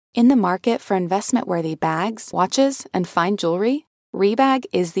In the market for investment-worthy bags, watches, and fine jewelry, Rebag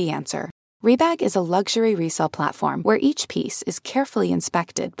is the answer. Rebag is a luxury resale platform where each piece is carefully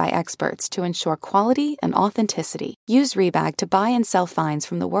inspected by experts to ensure quality and authenticity. Use Rebag to buy and sell finds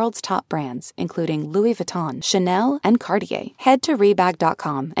from the world's top brands, including Louis Vuitton, Chanel, and Cartier. Head to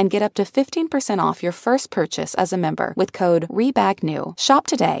Rebag.com and get up to 15% off your first purchase as a member with code REBAGNEW. Shop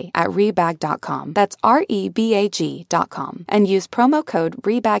today at Rebag.com. That's REBAG.com. And use promo code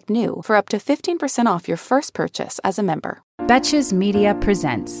REBAGNEW for up to 15% off your first purchase as a member. Betches Media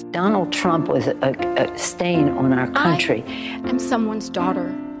presents. Donald Trump was a stain on our country. I'm someone's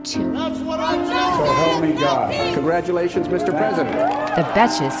daughter, too. That's what I do. So help me God. Congratulations, Mr. President. The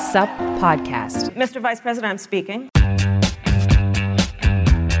Betches Sup Podcast. Mr. Vice President, I'm speaking.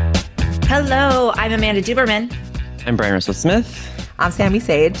 Hello, I'm Amanda Duberman. I'm Brian Russell-Smith. I'm Sammy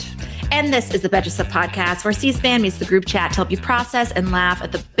Sage. And this is the Betches Sup Podcast, where C-SPAN meets the group chat to help you process and laugh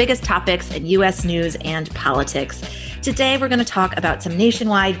at the biggest topics in U.S. news and politics. Today, we're going to talk about some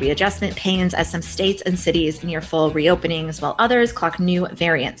nationwide readjustment pains as some states and cities near full reopenings, while others clock new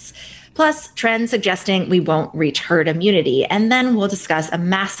variants. Plus, trends suggesting we won't reach herd immunity. And then we'll discuss a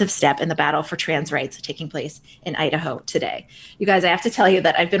massive step in the battle for trans rights taking place in Idaho today. You guys, I have to tell you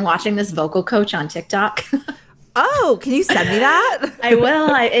that I've been watching this vocal coach on TikTok. Oh, can you send me that? I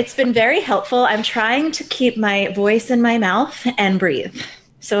will. It's been very helpful. I'm trying to keep my voice in my mouth and breathe.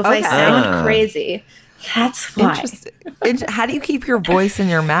 So if I sound crazy, that's why. Interesting. How do you keep your voice in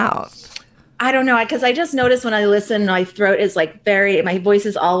your mouth? I don't know, because I just noticed when I listen, my throat is like my voice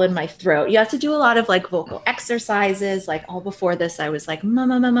is all in my throat. You have to do a lot of like vocal exercises. Like all before this, I was like, ma,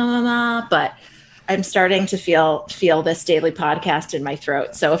 ma, ma, ma, ma, ma, but I'm starting to feel this daily podcast in my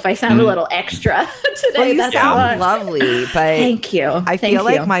throat. So if I sound a little extra today, well, you sound lovely, but thank you. I feel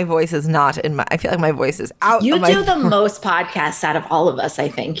like my voice is not in my. I feel like my voice is out. You do the most podcasts out of all of us. I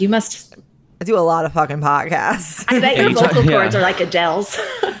think you must. I do a lot of fucking podcasts. I bet your vocal cords are like Adele's.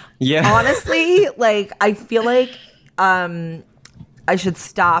 Yeah. Honestly, like I feel like I should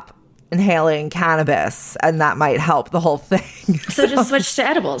stop inhaling cannabis, and that might help the whole thing. So just switch to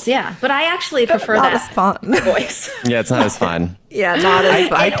edibles, yeah. But I actually prefer not that as fun. voice. Yeah, it's not as fun. Yeah, not as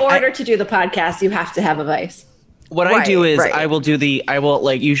fun. In order to do the podcast, you have to have a vice. What I do is I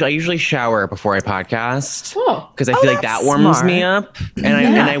usually shower before I podcast because I feel like that warms me up, and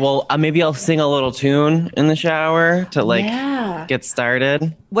I will maybe I'll sing a little tune in the shower to get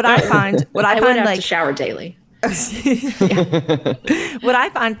started. What I find would have to shower daily. What I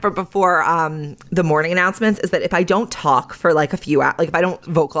find for before the morning announcements is that if I don't talk for like a few hours, like if I don't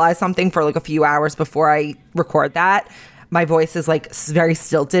vocalize something for like a few hours before I record that, my voice is like very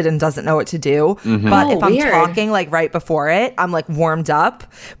stilted and doesn't know what to do. Mm-hmm. But if I'm talking like right before it, I'm like warmed up.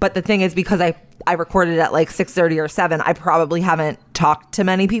 But the thing is, because I recorded at like 6:30 or 7, I probably haven't talked to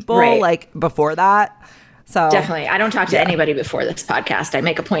many people like before that. So definitely, I don't talk to anybody before this podcast. I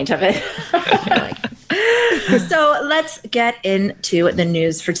make a point of it. So let's get into the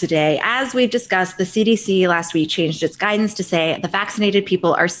news for today. As we've discussed, the CDC last week changed its guidance to say the vaccinated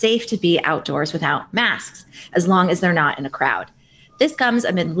people are safe to be outdoors without masks, as long as they're not in a crowd. This comes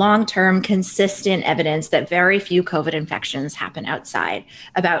amid long-term, consistent evidence that very few COVID infections happen outside,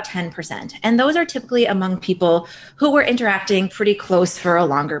 about 10%. And those are typically among people who were interacting pretty close for a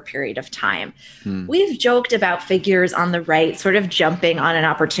longer period of time. We've joked about figures on the right sort of jumping on an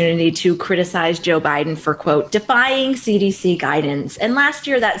opportunity to criticize Joe Biden for, quote, defying CDC guidance. And last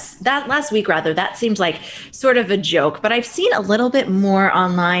week, that seemed like sort of a joke. But I've seen a little bit more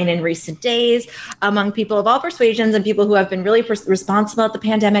online in recent days among people of all persuasions and people who have been really responsible about the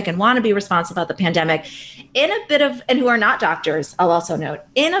pandemic and want to be responsible about the pandemic and who are not doctors, I'll also note,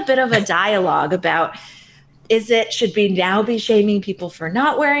 in a bit of a dialogue about should we now be shaming people for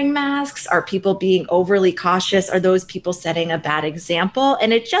not wearing masks? Are people being overly cautious? Are those people setting a bad example?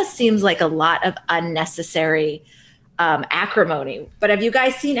 And it just seems like a lot of unnecessary acrimony. But have you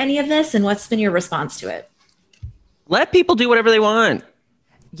guys seen any of this, and what's been your response to it? Let people do whatever they want.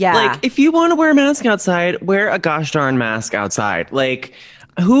 Yeah. Like, if you want to wear a mask outside, wear a gosh darn mask outside. Like,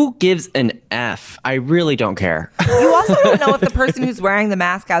 who gives an F? I really don't care. You also don't know if the person who's wearing the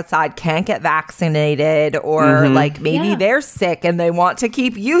mask outside can't get vaccinated or like maybe they're sick and they want to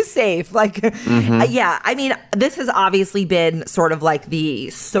keep you safe. Like, I mean, this has obviously been sort of like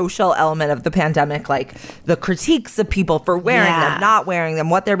the social element of the pandemic, like the critiques of people for wearing them, not wearing them,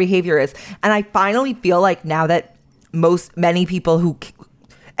 what their behavior is. And I finally feel like now that many people who,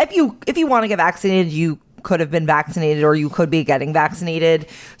 if you want to get vaccinated, you could have been vaccinated or you could be getting vaccinated.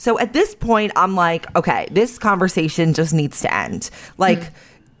 So at this point, I'm like, okay, this conversation just needs to end. Like,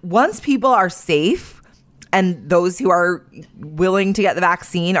 once people are safe, and those who are willing to get the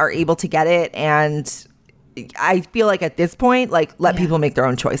vaccine are able to get it. And I feel like at this point, like, let people make their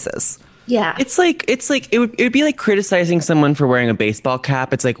own choices. Yeah. It's like it would be like criticizing someone for wearing a baseball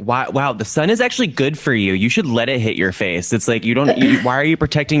cap. It's like, wow, the sun is actually good for you. You should let it hit your face. It's like, why are you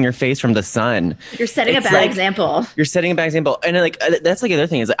protecting your face from the sun? You're setting a bad example. You're setting a bad example. And like, that's like the other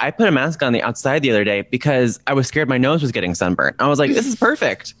thing is like, I put a mask on the outside the other day because I was scared my nose was getting sunburnt. I was like, this is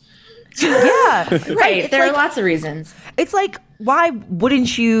perfect. Yeah. Right. There are lots of reasons. It's like,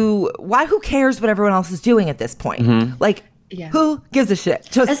 who cares what everyone else is doing at this point? Mm-hmm. Like, who gives a shit?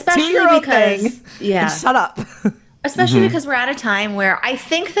 Just especially do your own because, thing and shut up. Especially because we're at a time where I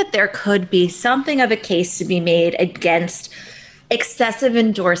think that there could be something of a case to be made against excessive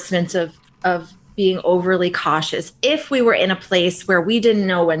endorsements of being overly cautious. If we were in a place where we didn't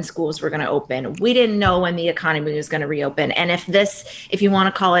know when schools were going to open, we didn't know when the economy was going to reopen. And if you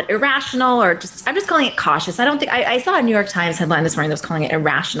want to call it irrational or I'm just calling it cautious. I don't think I saw a New York Times headline this morning that was calling it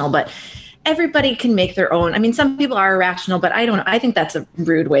irrational, but everybody can make their own. I mean, some people are irrational, but I think that's a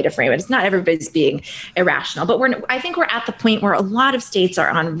rude way to frame it. It's not everybody's being irrational, but I think we're at the point where a lot of states are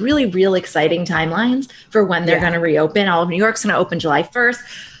on really, real exciting timelines for when they're going to reopen. All of New York's going to open July 1st.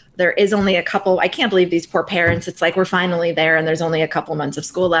 There is only a couple. I can't believe these poor parents. It's like we're finally there and there's only a couple months of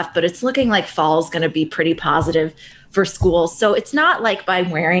school left, but it's looking like fall's going to be pretty positive for schools. So it's not like by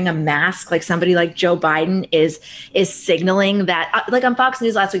wearing a mask, like somebody like Joe Biden is signaling that, like on Fox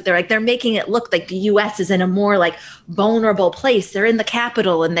News last week, they're making it look like the U.S. is in a more like vulnerable place. They're in the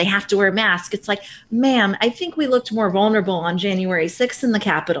Capitol and they have to wear masks. It's like, ma'am, I think we looked more vulnerable on January 6th in the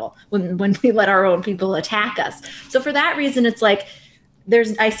Capitol when we let our own people attack us. So for that reason, it's like,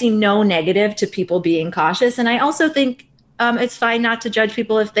 I see no negative to people being cautious. And I also think it's fine not to judge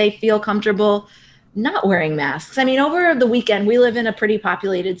people if they feel comfortable not wearing masks. I mean, over the weekend, we live in a pretty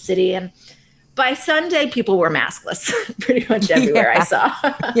populated city. And by Sunday, people were maskless pretty much everywhere I saw.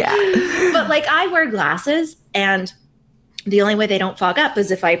 But like I wear glasses and the only way they don't fog up is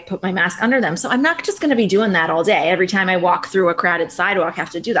if I put my mask under them. So I'm not just going to be doing that all day. Every time I walk through a crowded sidewalk, I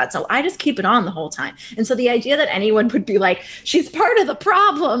have to do that. So I just keep it on the whole time. And so the idea that anyone would be like, she's part of the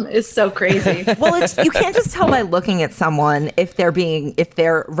problem is so crazy. Well, you can't just tell by looking at someone if their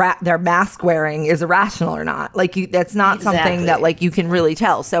mask wearing is irrational or not. Like that's not something that like you can really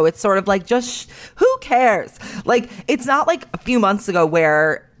tell. So it's sort of like, just who cares? Like, it's not like a few months ago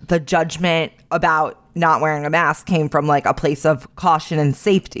where the judgment about not wearing a mask came from like a place of caution and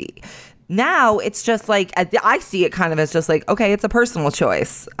safety. Now it's just like, I see it kind of as just like, okay, it's a personal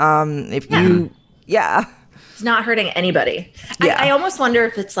choice. It's not hurting anybody. I almost wonder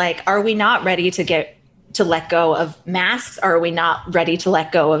if it's like, are we not ready to let go of masks? Or are we not ready to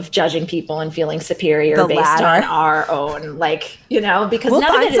let go of judging people and feeling superior based on our own, because we'll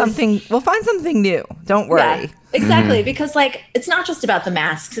find something new. Don't worry. Yeah, exactly. Because it's not just about the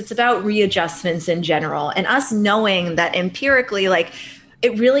masks. It's about readjustments in general and us knowing that empirically,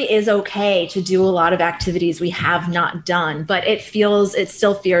 it really is okay to do a lot of activities we have not done, but it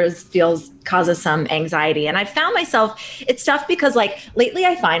still causes some anxiety. And I found myself, it's tough because lately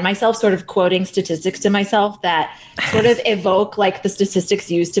I find myself sort of quoting statistics to myself that sort of evoke the statistics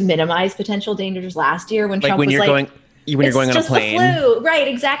used to minimize potential dangers last year when Trump was when you're going on a plane. The flu. Right,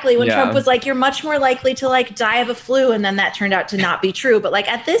 exactly. When Trump was you're much more likely to die of a flu. And then that turned out to not be true. But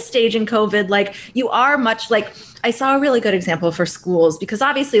at this stage in COVID, you are much I saw a really good example for schools because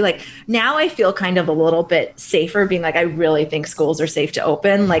obviously now I feel kind of a little bit safer being I really think schools are safe to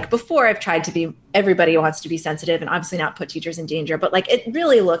open. Before I've tried to be, everybody wants to be sensitive and obviously not put teachers in danger, but it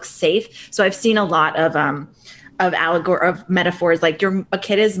really looks safe. So I've seen a lot of metaphors, a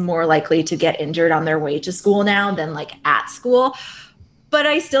kid is more likely to get injured on their way to school now than at school. But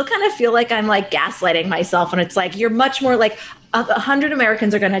I still kind of feel like I'm gaslighting myself. And it's you're much more 100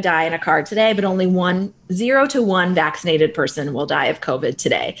 Americans are going to die in a car today, but only 0 to 1 vaccinated person will die of COVID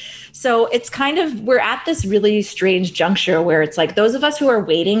today. So it's we're at this really strange juncture where it's those of us who are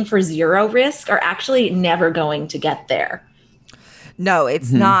waiting for zero risk are actually never going to get there. No,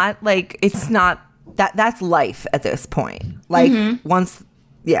 it's not it's not that's life at this point.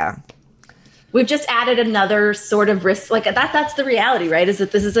 We've just added another sort of risk. That's the reality, right? Is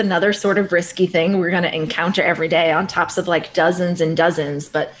that this is another sort of risky thing we're going to encounter every day on tops of dozens and dozens.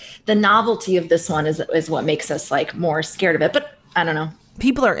 But the novelty of this one is what makes us more scared of it. But I don't know.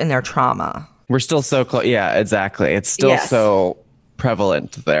 People are in their trauma. We're still so close. Yeah, exactly. It's still so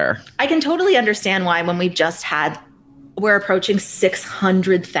prevalent there. I can totally understand why when we're approaching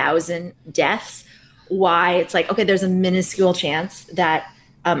 600,000 deaths, why it's okay, there's a minuscule chance that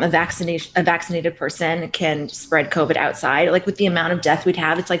a vaccinated person can spread COVID outside. With the amount of death we'd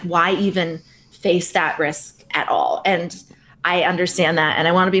have, it's why even face that risk at all. And I understand that. And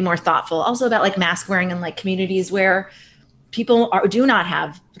I want to be more thoughtful also about like mask wearing in like communities where people do not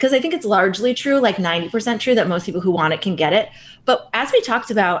have, because I think it's largely true, like 90% true, that most people who want it can get it. But as we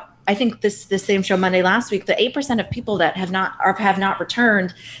talked about, I think this same show Monday last week, the 8% of people that have not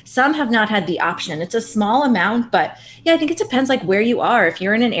returned, some have not had the option. It's a small amount, but yeah, I think it depends like where you are. If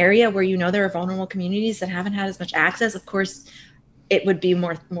you're in an area where you know there are vulnerable communities that haven't had as much access, of course, it would be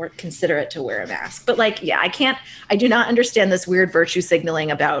more considerate to wear a mask. But like, yeah, I do not understand this weird virtue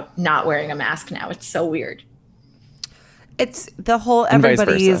signaling about not wearing a mask now. It's so weird. It's the whole,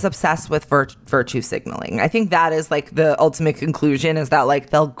 everybody is obsessed with virtue signaling. I think that is like the ultimate conclusion, is that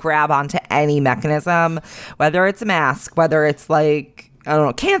like they'll grab onto any mechanism, whether it's a mask, whether it's like, I don't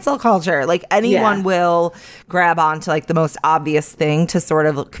know, cancel culture, like anyone will grab onto like the most obvious thing to sort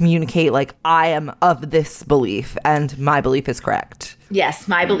of communicate like, I am of this belief and my belief is correct. Yes,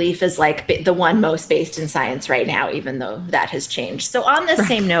 my belief is like the one most based in science right now, even though that has changed. So on this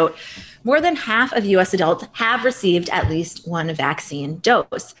same note, more than half of U.S. adults have received at least one vaccine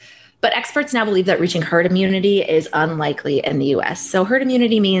dose. But experts now believe that reaching herd immunity is unlikely in the U.S. So herd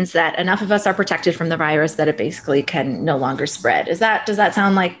immunity means that enough of us are protected from the virus that it basically can no longer spread. Does that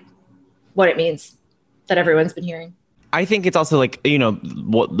sound like what it means that everyone's been hearing? I think it's also like, you know,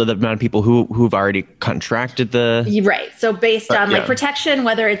 what the amount of people who've already contracted the... Right. So based on like protection,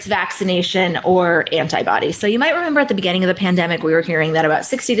 whether it's vaccination or antibodies. So you might remember at the beginning of the pandemic, we were hearing that about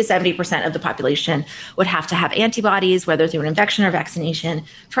 60 to 70% of the population would have to have antibodies, whether through an infection or vaccination,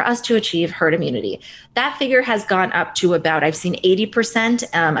 for us to achieve herd immunity. That figure has gone up to about, I've seen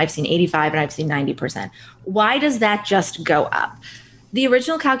 80%, I've seen 85%, and I've seen 90%. Why does that just go up? The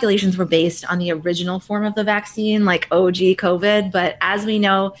original calculations were based on the original form of the vaccine, like OG COVID. But as we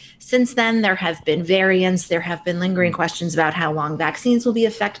know, since then, there have been variants. There have been lingering questions about how long vaccines will be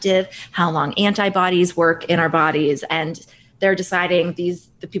effective, how long antibodies work in our bodies. And they're deciding,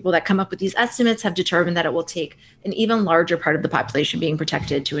 the people that come up with these estimates have determined that it will take an even larger part of the population being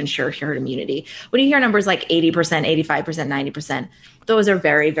protected to ensure herd immunity. When you hear numbers like 80%, 85%, 90%, those are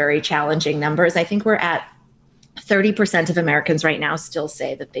very, very challenging numbers. I think we're at 30% of Americans right now still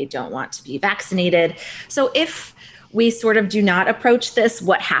say that they don't want to be vaccinated. So if we sort of do not approach this,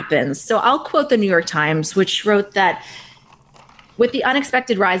 what happens? So I'll quote the New York Times, which wrote that with the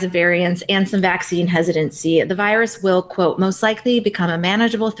unexpected rise of variants and some vaccine hesitancy, the virus will, quote, most likely become a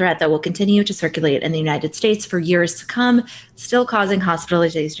manageable threat that will continue to circulate in the United States for years to come, still causing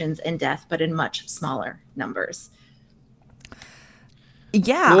hospitalizations and death, but in much smaller numbers.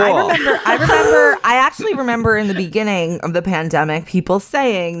 Yeah, cool. I actually remember in the beginning of the pandemic, people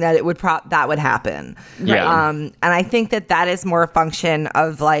saying that it would that would happen. Yeah. And I think that is more a function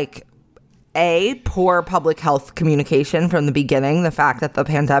of like poor public health communication from the beginning, the fact that the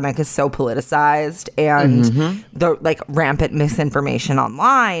pandemic is so politicized, and the like rampant misinformation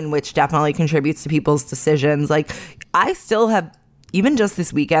online, which definitely contributes to people's decisions. Like I still have, even just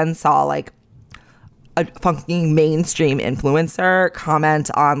this weekend, saw like a fucking mainstream influencer comment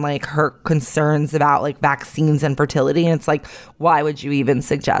on like her concerns about like vaccines and fertility, and it's like, why would you even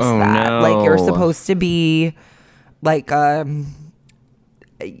suggest that? No. Like you're supposed to be like an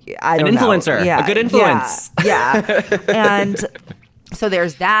influencer, a good influence. Yeah. And so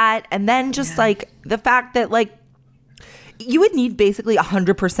there's that, and then just like the fact that like you would need basically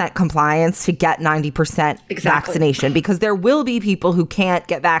 100% compliance to get 90% vaccination, because there will be people who can't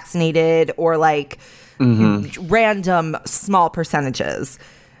get vaccinated, or like random small percentages.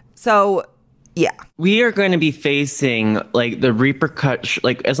 So yeah, we are going to be facing like the repercussion.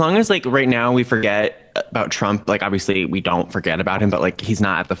 Like as long as like right now we forget about Trump, like obviously we don't forget about him, but like he's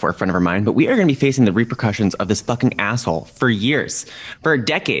not at the forefront of our mind. But we are going to be facing the repercussions of this fucking asshole for years, for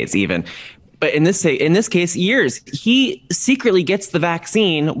decades even. But in this case, years. He secretly gets the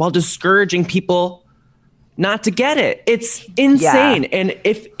vaccine while discouraging people not to get it. It's insane. Yeah. And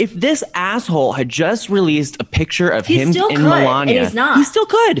if this asshole had just released a picture of him and Melania, and he's not. He still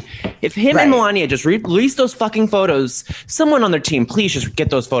could. If him and Melania just released those fucking photos, someone on their team, please just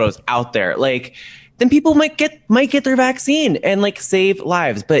get those photos out there. Like, then people might get their vaccine and like save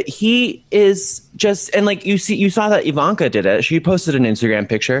lives. But he is just, and like you saw that Ivanka did it. She posted an Instagram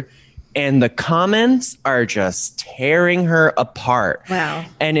picture, and the comments are just tearing her apart. Wow.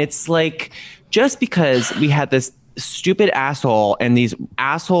 And it's like, just because we had this stupid asshole and these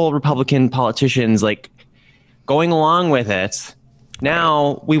asshole Republican politicians like going along with it,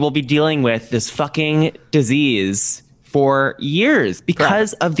 now we will be dealing with this fucking disease for years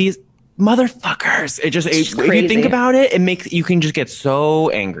because of these motherfuckers. If you think about it, you can just get so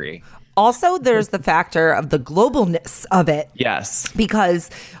angry. Also, there's the factor of the globalness of it. Yes. Because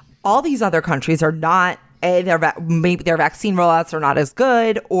all these other countries are not, maybe their vaccine rollouts are not as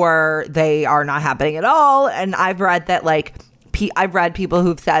good, or they are not happening at all. And I've read that I've read people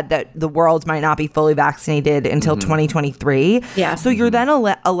who've said that the world might not be fully vaccinated until 2023. Yeah. So you're then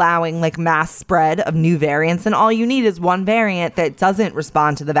allowing like mass spread of new variants, and all you need is one variant that doesn't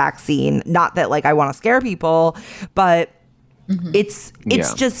respond to the vaccine. Not that like I want to scare people, but it's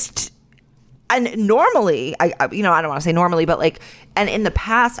just. And normally, I don't want to say normally, but like, and in the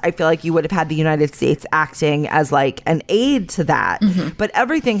past, I feel like you would have had the United States acting as like an aid to that. But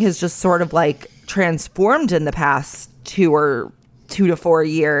everything has just sort of like transformed in the past 2 to 4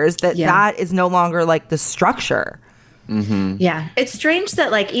 years. That is no longer like the structure. Yeah. It's strange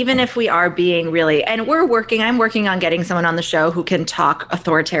that like, even if we are being really, and I'm working on getting someone on the show who can talk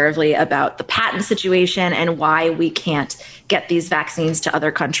authoritatively about the patent situation and why we can't get these vaccines to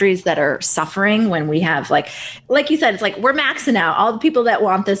other countries that are suffering when we have like you said, it's like, we're maxing out all the people that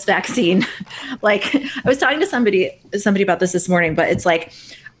want this vaccine. Like I was talking to somebody about this morning, but it's like,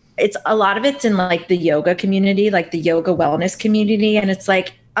 it's a lot of it's in like the yoga community, like the yoga wellness community. And it's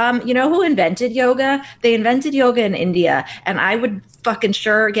like, you know who invented yoga? They invented yoga in India. And I would fucking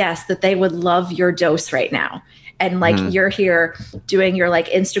sure guess that they would love your dose right now. And like you're here doing your like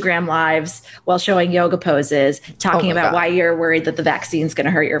Instagram lives while showing yoga poses, talking about why you're worried that the vaccine's going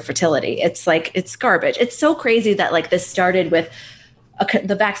to hurt your fertility. It's like, it's garbage. It's so crazy that like this started with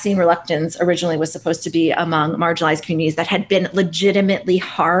the vaccine reluctance originally was supposed to be among marginalized communities that had been legitimately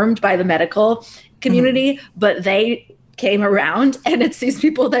harmed by the medical community, but they came around, and it's these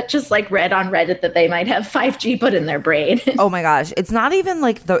people that just like read on Reddit that they might have 5G put in their brain. Oh my gosh, it's not even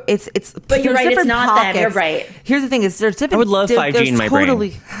like it's. But you're right, it's not pockets. them. You're right. Here's the thing: is there's different. I would love 5G in my brain.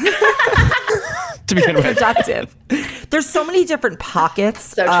 To begin with, productive. There's so many different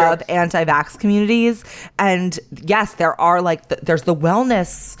pockets of anti-vax communities, and yes, there are like there's the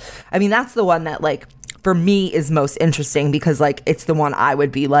wellness. I mean, that's the one that like. For me is most interesting because like it's the one I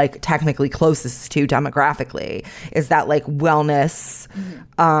would be like technically closest to demographically, is that like wellness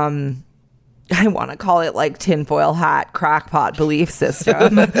I want to call it like tinfoil hat crackpot belief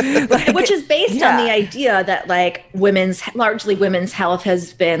system. Like, which is based on the idea that like largely women's health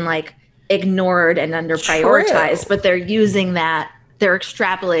has been like ignored and under prioritized, but they're using that. They're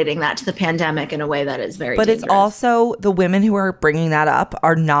extrapolating that to the pandemic in a way that is very dangerous. It's also the women who are bringing that up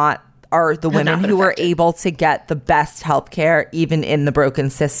are the women who are able to get the best healthcare even in the broken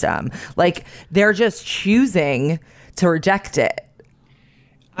system. Like they're just choosing to reject it.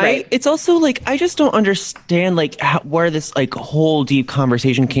 Right? It's also like, I just don't understand like where this like whole deep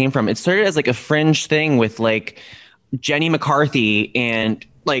conversation came from. It started as like a fringe thing with like Jenny McCarthy and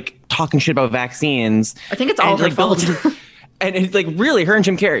like talking shit about vaccines. I think it's all her fault. And it's like really her and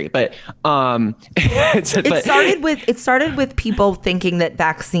Jim Carrey, but it started with people thinking that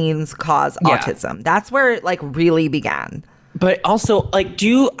vaccines cause autism. That's where it like really began. But also, like,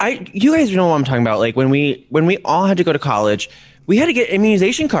 you guys know what I'm talking about? Like when we all had to go to college, we had to get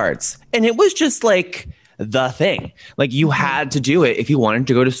immunization cards, and it was just like the thing. Like you had to do it if you wanted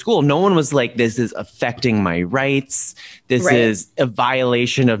to go to school. No one was like, this is affecting my rights. This is a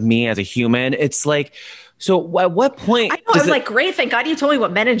violation of me as a human. It's like. So at what point? I was like, great, thank God you told me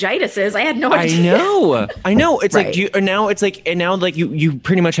what meningitis is. I had no idea. I know. It's like now you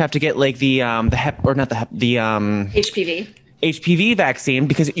pretty much have to get like the HPV vaccine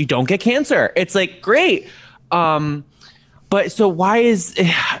because you don't get cancer. It's like great. But so why is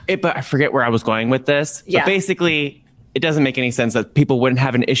it? But I forget where I was going with this. Yeah. But basically, it doesn't make any sense that people wouldn't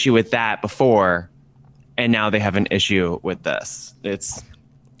have an issue with that before, and now they have an issue with this.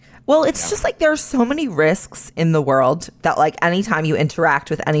 Well, it's just like there are so many risks in the world that like anytime you interact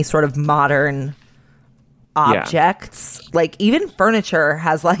with any sort of modern objects, like even furniture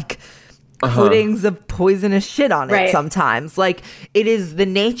has like coatings of poisonous shit on it sometimes. Like it is the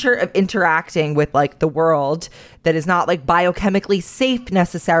nature of interacting with like the world that is not like biochemically safe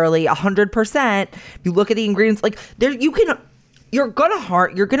necessarily 100%. If you look at the ingredients, like there you're going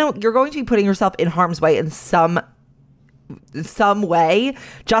to be putting yourself in harm's way in some way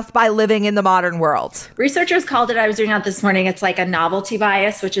just by living in the modern world. Researchers called it, I was reading out this morning, it's like a novelty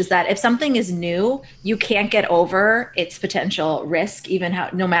bias, which is that if something is new, you can't get over its potential risk,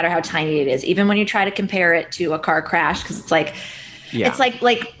 no matter how tiny it is, even when you try to compare it to a car crash, because it's like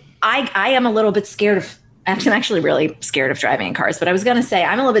I am a little bit scared of, I'm actually really scared of driving in cars, but I was going to say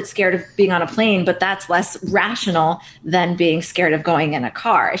I'm a little bit scared of being on a plane, but that's less rational than being scared of going in a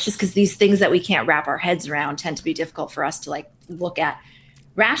car. It's just because these things that we can't wrap our heads around tend to be difficult for us to like look at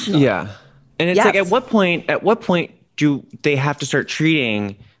rationally. Yeah. And it's like, at what point do they have to start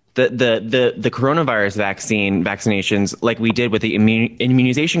treating the coronavirus vaccinations, like we did with the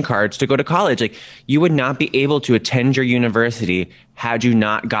immunization cards to go to college, like you would not be able to attend your university had you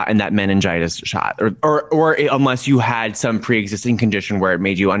not gotten that meningitis shot, or unless you had some pre-existing condition where it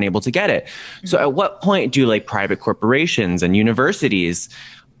made you unable to get it. So at what point do like private corporations and universities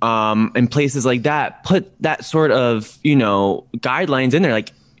and places like that put that sort of, guidelines in there?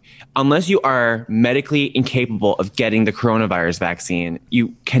 Like, unless you are medically incapable of getting the coronavirus vaccine,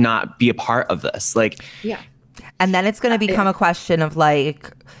 you cannot be a part of this. Like, yeah. And then it's going to become a question of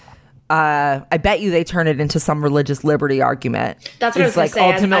like, I bet you they turn it into some religious liberty argument. That's what I was going to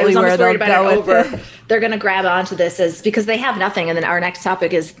say. Ultimately, I was worried about it over. They're going to grab onto this because they have nothing. And then our next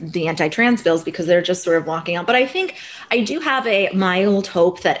topic is the anti-trans bills, because they're just sort of walking out. But I think I do have a mild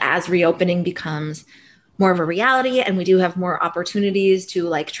hope that as reopening becomes more of a reality and we do have more opportunities to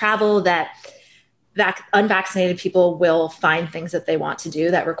like travel, that unvaccinated people will find things that they want to do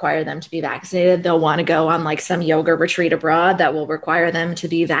that require them to be vaccinated. They'll want to go on like some yoga retreat abroad that will require them to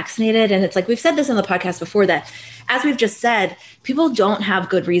be vaccinated. And it's like, we've said this on the podcast before, that as we've just said, people don't have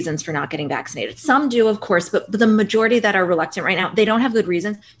good reasons for not getting vaccinated. Some do, of course, but the majority that are reluctant right now, they don't have good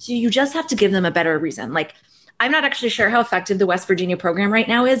reasons. So you just have to give them a better reason. Like, I'm not actually sure how effective the West Virginia program right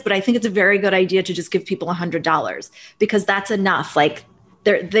now is, but I think it's a very good idea to just give people $100, because that's enough. Like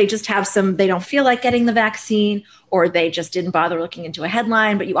they just have they don't feel like getting the vaccine, or they just didn't bother looking into a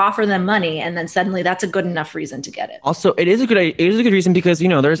headline, but you offer them money and then suddenly that's a good enough reason to get it. Also, it is a good reason because,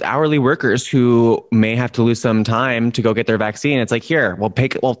 there's hourly workers who may have to lose some time to go get their vaccine. It's like, here, we'll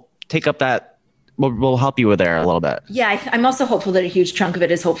take up that. We'll help you with there a little bit. Yeah, I'm also hopeful that a huge chunk of it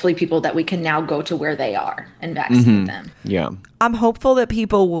is hopefully people that we can now go to where they are and vaccinate them. Yeah. I'm hopeful that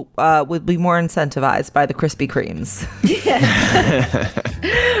people would be more incentivized by the Krispy Kremes.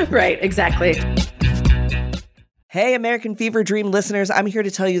 Right, exactly. Hey, American Fever Dream listeners, I'm here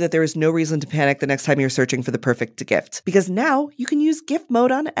to tell you that there is no reason to panic the next time you're searching for the perfect gift, because now you can use gift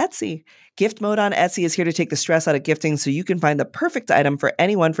mode on Etsy. Gift mode on Etsy is here to take the stress out of gifting so you can find the perfect item for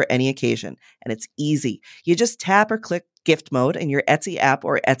anyone for any occasion. And it's easy. You just tap or click gift mode in your Etsy app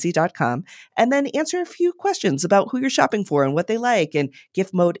or Etsy.com, and then answer a few questions about who you're shopping for and what they like. And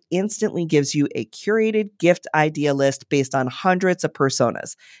gift mode instantly gives you a curated gift idea list based on hundreds of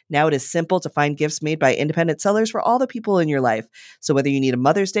personas. Now it is simple to find gifts made by independent sellers for all the people in your life. So whether you need a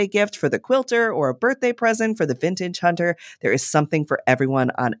Mother's Day gift for the quilter or a birthday present for the vintage hunter, there is something for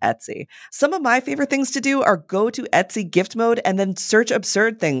everyone on Etsy. Some of my favorite things to do are go to Etsy gift mode and then search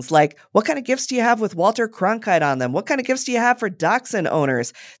absurd things like, what kind of gifts do you have with Walter Cronkite on them? What kind of gifts do you have for dachshund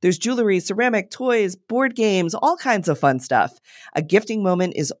owners? There's jewelry, ceramic, toys, board games, all kinds of fun stuff. A gifting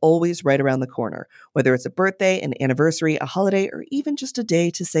moment is always right around the corner, whether it's a birthday, an anniversary, a holiday, or even just a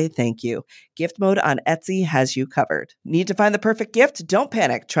day to say thank you. Gift mode on Etsy has you covered. Need to find the perfect gift? Don't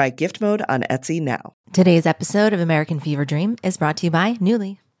panic. Try gift mode on Etsy now. Today's episode of American Fever Dream is brought to you by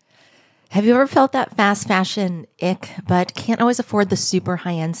Nuuly. Have you ever felt that fast fashion ick, but can't always afford the super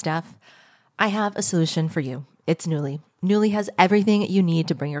high-end stuff? I have a solution for you. It's Nuuly. Nuuly has everything you need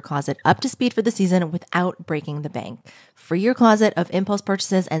to bring your closet up to speed for the season without breaking the bank. Free your closet of impulse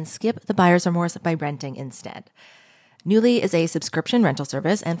purchases and skip the buyer's remorse by renting instead. Nuuly is a subscription rental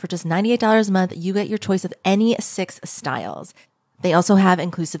service, and for just $98 a month, you get your choice of any 6 styles. They also have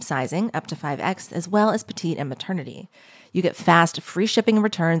inclusive sizing, up to 5X, as well as petite and maternity. You get fast, free shipping and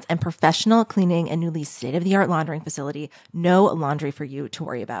returns, and professional cleaning and Nuuly's state-of-the-art laundering facility. No laundry for you to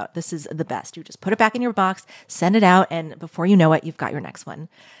worry about. This is the best. You just put it back in your box, send it out, and before you know it, you've got your next one.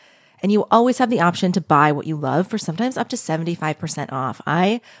 And you always have the option to buy what you love for sometimes up to 75% off.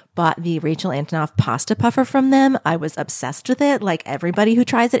 I bought the Rachel Antonoff pasta puffer from them. I was obsessed with it, like everybody who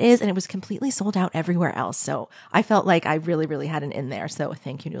tries it is, and it was completely sold out everywhere else. So I felt like I really, really had an in there. So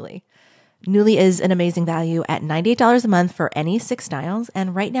thank you, Nuuly. Nuuly is an amazing value at $98 a month for any 6 styles.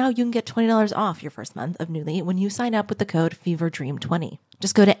 And right now you can get $20 off your first month of Nuuly when you sign up with the code FEVERDREAM20.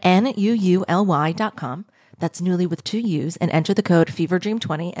 Just go to NUULY.com. That's Nuuly with 2 U's, and enter the code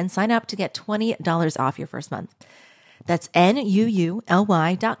FEVERDREAM20 and sign up to get $20 off your first month. That's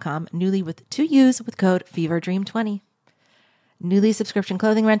NUULY.com, Nuuly with 2 U's with code FEVERDREAM20. Nuuly subscription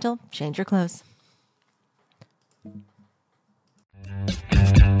clothing rental. Change your clothes.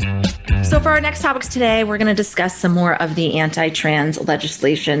 So for our next topics today, we're going to discuss some more of the anti-trans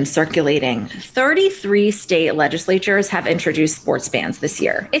legislation circulating. 33 state legislatures have introduced sports bans this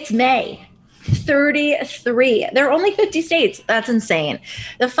year. It's May. 33. There are only 50 states. That's insane.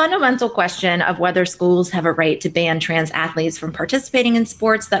 The fundamental question of whether schools have a right to ban trans athletes from participating in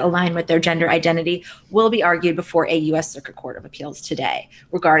sports that align with their gender identity will be argued before a U.S. Circuit Court of Appeals today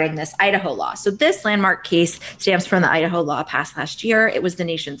regarding this Idaho law. So this landmark case stems from the Idaho law passed last year. It was the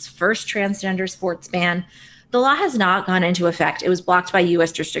nation's first transgender sports ban. The law has not gone into effect. It was blocked by a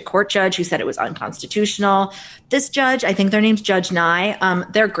U.S. District Court judge who said it was unconstitutional. This judge, I think their name's Judge Nye,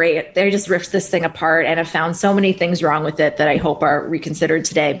 they're great. They just ripped this thing apart and have found so many things wrong with it that I hope are reconsidered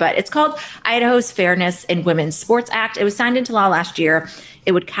today. But it's called Idaho's Fairness in Women's Sports Act. It was signed into law last year.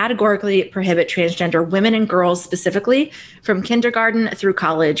 It would categorically prohibit transgender women and girls specifically from kindergarten through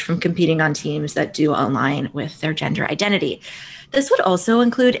college from competing on teams that do align with their gender identity. This would also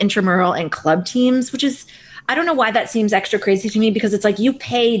include intramural and club teams, which is, I don't know why that seems extra crazy to me, because it's like you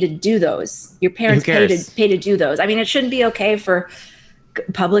pay to do those. Your parents pay to do those. I mean, it shouldn't be okay for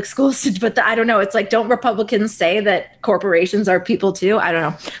public schools to, but I don't know. It's like, don't Republicans say that corporations are people too? I don't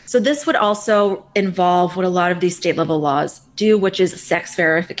know. So this would also involve what a lot of these state level laws do, which is sex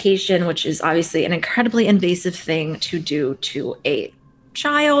verification, which is obviously an incredibly invasive thing to do to a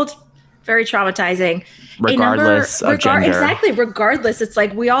child. Very traumatizing. Regardless of gender. Exactly. Regardless. It's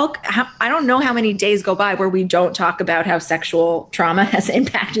like I don't know how many days go by where we don't talk about how sexual trauma has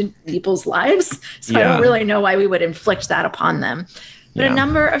impacted people's lives. So I don't really know why we would inflict that upon them. But a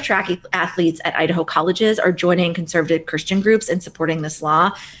number of track athletes at Idaho colleges are joining conservative Christian groups in supporting this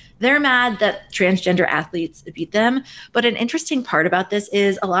law. They're mad that transgender athletes beat them. But an interesting part about this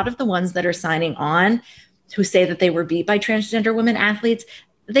is a lot of the ones that are signing on who say that they were beat by transgender women athletes,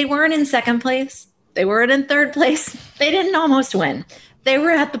 they weren't in second place. They weren't in third place. They didn't almost win. They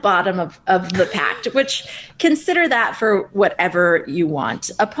were at the bottom of the pack, which consider that for whatever you want.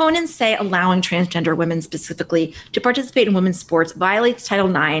 Opponents say allowing transgender women specifically to participate in women's sports violates Title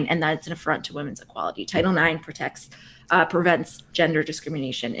IX, and that's an affront to women's equality. Title IX prevents gender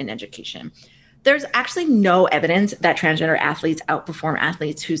discrimination in education. There's actually no evidence that transgender athletes outperform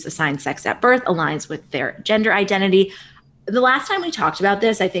athletes whose assigned sex at birth aligns with their gender identity. The last time we talked about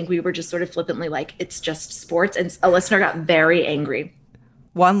this, I think we were just sort of flippantly like, it's just sports. And a listener got very angry.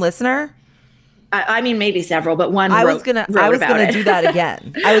 One listener? I mean, maybe several, but one I was gonna do that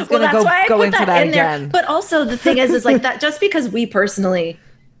again. I was gonna go into that again. But also the thing is like that just because we personally,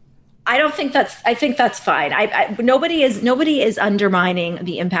 I think that's fine. Nobody is undermining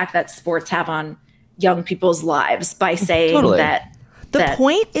the impact that sports have on young people's lives by saying that. The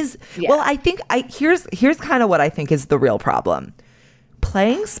point is, well, I think here's kind of what I think is the real problem.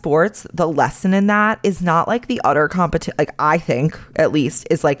 Playing sports, the lesson in that is not like the utter competition. Like I think, at least,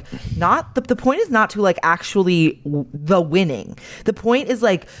 is like not the point is not to like actually the winning. The point is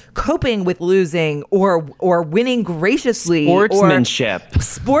like coping with losing or winning graciously. Sportsmanship,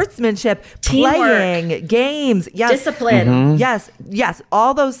 teamwork, playing games, discipline, yes,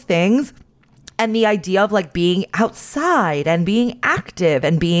 all those things. And the idea of like being outside and being active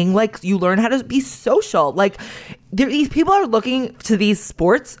and being like, you learn how to be social. Like these people are looking to these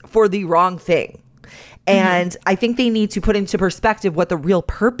sports for the wrong thing. And I think they need to put into perspective what the real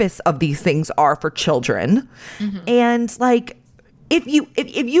purpose of these things are for children. And like, if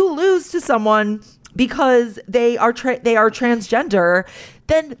you lose to someone because they are transgender,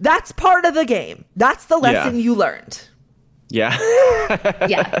 then that's part of the game. That's the lesson you learned. Yeah.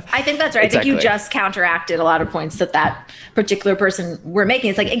 Yeah, I think that's right. Exactly. I think you just counteracted a lot of points that particular person were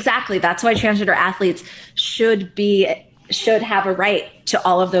making. It's like, exactly. That's why transgender athletes should have a right to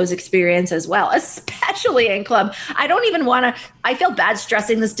all of those experiences as well, especially in club. I feel bad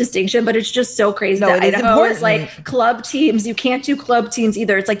stressing this distinction, but it's just so crazy that Idaho is like club teams. You can't do club teams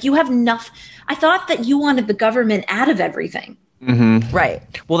either. It's like you have enough. I thought that you wanted the government out of everything. Right.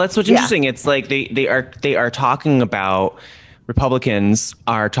 Well, that's what's interesting. It's like they are talking about, Republicans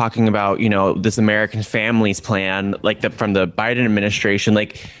are talking about, this American Families Plan, like from the Biden administration,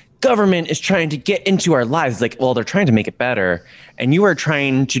 like government is trying to get into our lives. Like, well, they're trying to make it better. And you are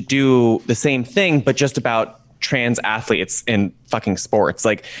trying to do the same thing, but just about trans athletes in fucking sports.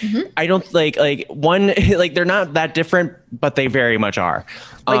 Like, I don't like one, like they're not that different, but they very much are.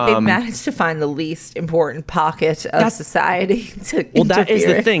 Like they've managed to find the least important pocket of society to interfere. That is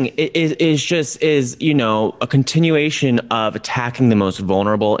the thing. It is a continuation of attacking the most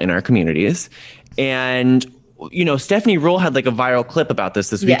vulnerable in our communities. And Stephanie Ruhle had like a viral clip about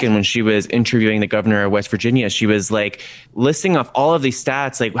this weekend when she was interviewing the governor of West Virginia. She was like listing off all of these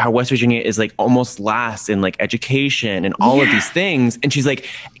stats, like how West Virginia is like almost last in like education and all of these things. And she's like,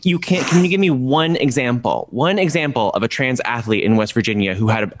 can you give me one example of a trans athlete in West Virginia who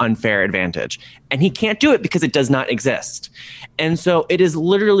had an unfair advantage? And he can't do it because it does not exist. And so it is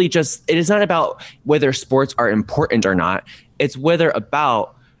literally it is not about whether sports are important or not. It's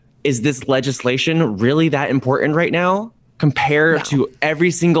is this legislation really that important right now compared to every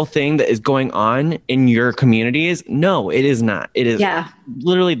single thing that is going on in your communities? No, it is not. It is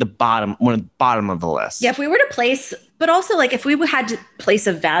literally one of the bottom of the list. Yeah, if we were to place, but also like if we had to place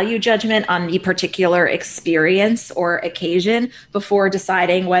a value judgment on the particular experience or occasion before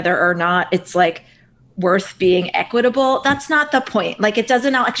deciding whether or not it's like worth being equitable, that's not the point. Like it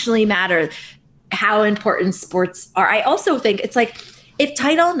doesn't actually matter how important sports are. I also think it's like, if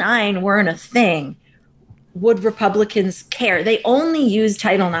Title IX weren't a thing, would Republicans care? They only use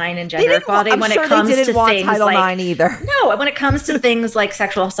Title IX and gender equality when it comes to things Title like IX either. No, when it comes to things like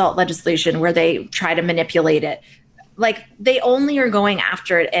sexual assault legislation where they try to manipulate it. Like they only are going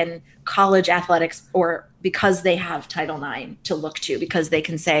after it in college athletics or because they have Title IX to look to, because they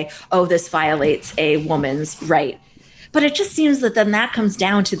can say, oh, this violates a woman's right. But it just seems that then that comes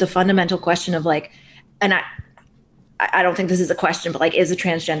down to the fundamental question of like, and I don't think this is a question, but like, is a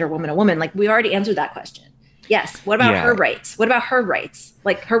transgender woman a woman? Like we already answered that question. Yes. What about her rights? What about her rights?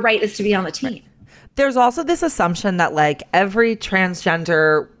 Like her right is to be on the team. There's also this assumption that like every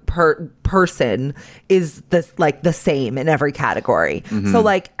transgender person is the same in every category. Mm-hmm. So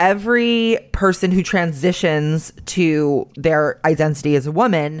like every person who transitions to their identity as a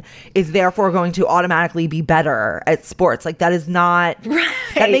woman is therefore going to automatically be better at sports. Like that is not,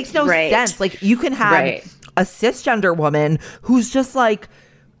 that makes no sense. Like you can have a cisgender woman who's just like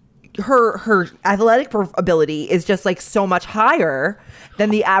her athletic ability is just like so much higher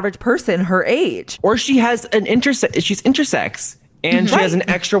than the average person her age. Or she has she's intersex. And she has an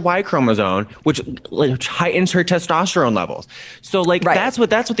extra Y chromosome, which heightens her testosterone levels. So like that's what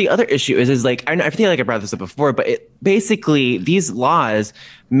the other issue is like, I feel like I brought this up before, but basically these laws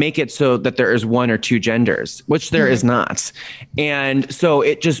make it so that there is one or two genders, which there is not. And so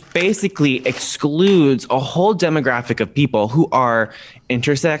it just basically excludes a whole demographic of people who are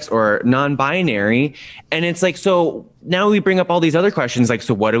intersex or non-binary. And it's like, so now we bring up all these other questions, like,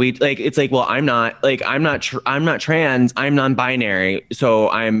 so what do we like? It's like, well, I'm not trans, I'm non-binary, so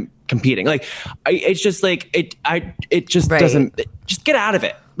I'm competing. Like, it's just like it just doesn't. Just get out of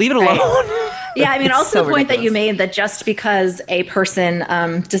it. Leave it alone. Yeah, I mean, also the point that you made that just because a person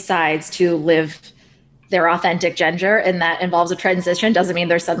decides to live their authentic gender and that involves a transition doesn't mean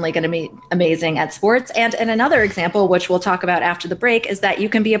they're suddenly going to be amazing at sports. And another example, which we'll talk about after the break, is that you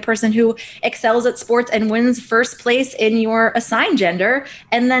can be a person who excels at sports and wins first place in your assigned gender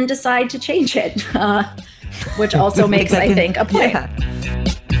and then decide to change it, which also makes, I think, a point. Yeah.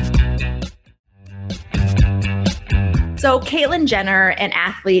 So Caitlyn Jenner, an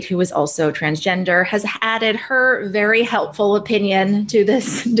athlete who is also transgender, has added her very helpful opinion to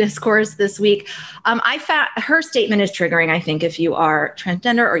this discourse this week. I found her statement is triggering, I think, if you are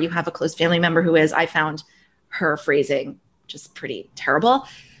transgender or you have a close family member who is. I found her phrasing just pretty terrible.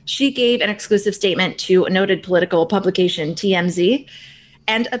 She gave an exclusive statement to a noted political publication, TMZ,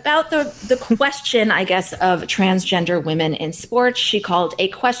 and about the question, I guess, of transgender women in sports. She called a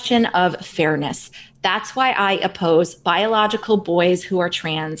question of fairness. That's why I oppose biological boys who are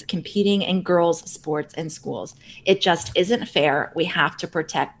trans competing in girls' sports and schools. It just isn't fair. We have to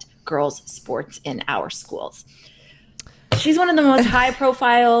protect girls' sports in our schools. She's one of the most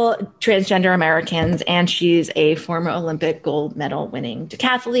high-profile transgender Americans, and she's a former Olympic gold medal winning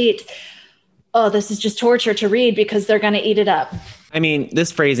decathlete. Oh, this is just torture to read because they're going to eat it up. I mean,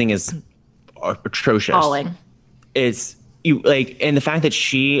 this phrasing is atrocious. Appalling. It's and the fact that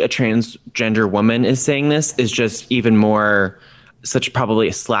she, a transgender woman, is saying this is just even more such probably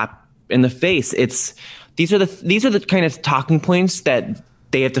a slap in the face. These are the kind of talking points that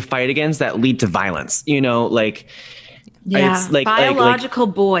they have to fight against that lead to violence. It's like biological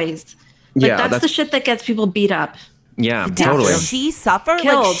boys. That's the shit that gets people beat up. Yeah, totally. She suffered.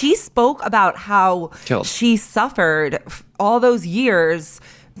 Like she spoke about how she suffered all those years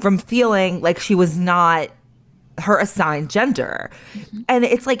from feeling like she was not her assigned gender. And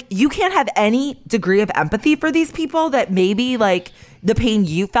it's like, you can't have any degree of empathy for these people that maybe like the pain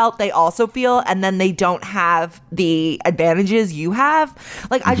you felt they also feel, and then they don't have the advantages you have.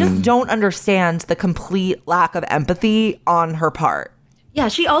 Like, I just don't understand the complete lack of empathy on her part. Yeah,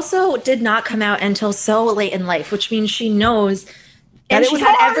 she also did not come out until so late in life, which means she knows And she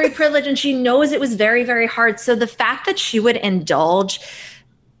had every privilege, and she knows it was very, very hard. So the fact that she would indulge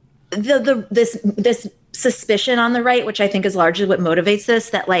this suspicion on the right, which I think is largely what motivates this,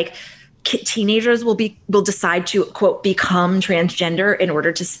 that like teenagers will decide to, quote, become transgender in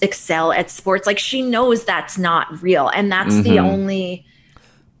order to excel at sports. Like, she knows that's not real, and that's the only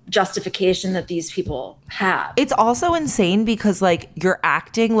justification that these people have. It's also insane because like you're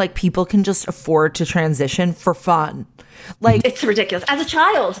acting like people can just afford to transition for fun. Like, it's ridiculous. As a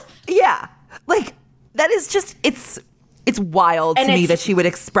child. Yeah. Like, that is just, it's wild to me that she would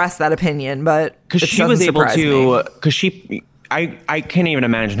express that opinion, but because she was able to, because I can't even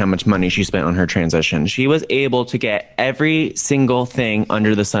imagine how much money she spent on her transition. She was able to get every single thing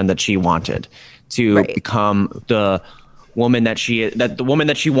under the sun that she wanted to become the woman that she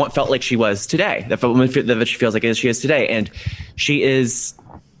felt like she was today. That she feels like she is today, and she is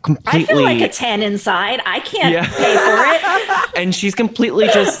completely. I feel like a 10 inside. I can't pay for it. And she's completely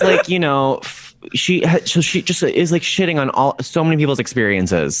just like, you know. She just is like shitting on so many people's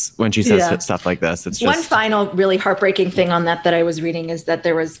experiences when she says stuff like this. It's just one final really heartbreaking thing on that I was reading is that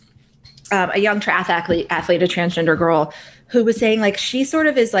there was a young triathlete, a transgender girl, who was saying like she sort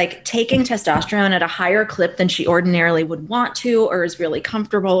of is like taking testosterone at a higher clip than she ordinarily would want to, or is really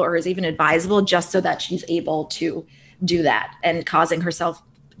comfortable, or is even advisable, just so that she's able to do that, and causing herself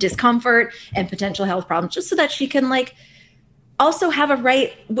discomfort and potential health problems, just so that she can like also have a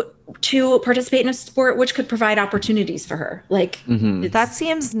right to participate in a sport which could provide opportunities for her. Like that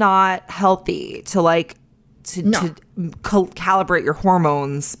seems not healthy to like to calibrate your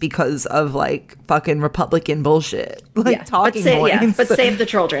hormones because of like fucking Republican bullshit. Like talking points. But save the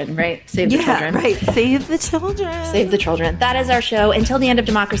children, right? Save the children. Right. Save the children. Save the children. That is our show. Until the end of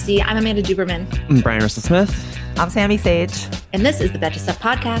democracy, I'm Amanda Duberman. I'm Brian Russell Smith. I'm Sammy Sage. And this is the Betches Sup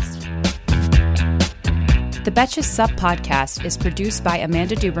Podcast. The Betches Sup Podcast is produced by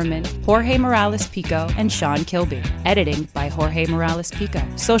Amanda Duberman, Jorge Morales-Pico, and Sean Kilby. Editing by Jorge Morales-Pico.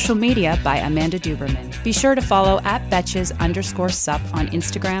 Social media by Amanda Duberman. Be sure to follow @Betches_Sup on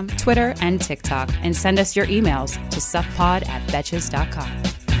Instagram, Twitter, and TikTok, and send us your emails to suppod@betches.com.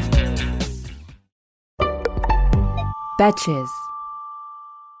 Betches.